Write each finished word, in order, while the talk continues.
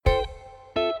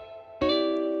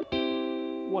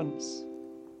once.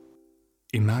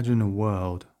 Imagine a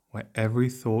world where every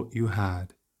thought you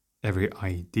had, every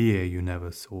idea you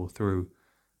never saw through,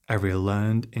 every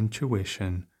learned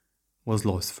intuition was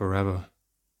lost forever.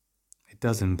 It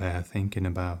doesn't bear thinking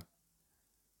about.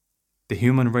 The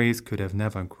human race could have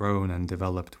never grown and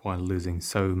developed while losing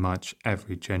so much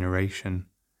every generation.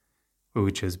 We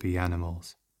would just be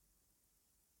animals.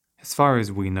 As far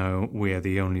as we know, we are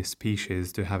the only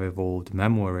species to have evolved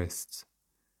memoirists.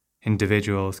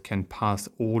 Individuals can pass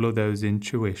all of those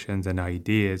intuitions and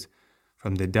ideas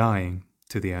from the dying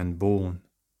to the unborn.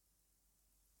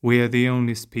 We are the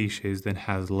only species that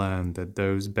has learned that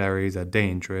those berries are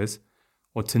dangerous,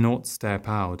 or to not step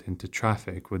out into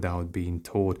traffic without being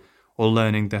taught or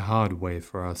learning the hard way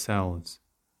for ourselves.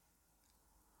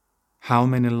 How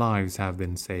many lives have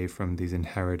been saved from these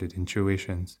inherited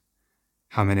intuitions?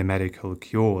 How many medical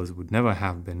cures would never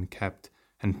have been kept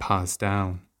and passed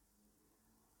down?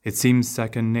 It seems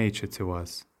second nature to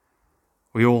us.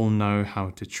 We all know how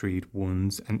to treat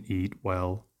wounds and eat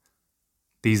well.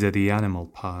 These are the animal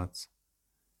parts.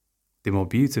 The more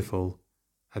beautiful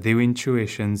are the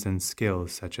intuitions and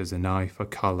skills such as an eye for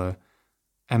color,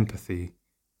 empathy,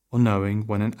 or knowing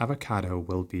when an avocado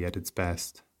will be at its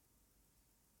best.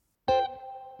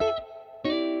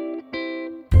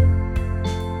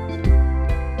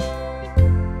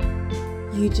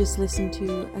 You just listened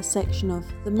to a section of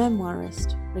The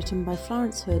Memoirist, written by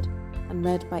Florence Hood and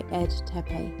read by Ed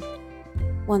Tepe.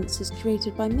 Once is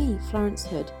created by me, Florence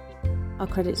Hood. Our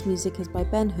credits music is by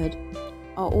Ben Hood.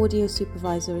 Our audio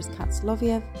supervisor is Kat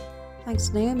Soloviev. Thanks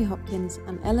to Naomi Hopkins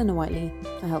and Eleanor Whiteley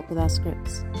for help with our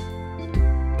scripts.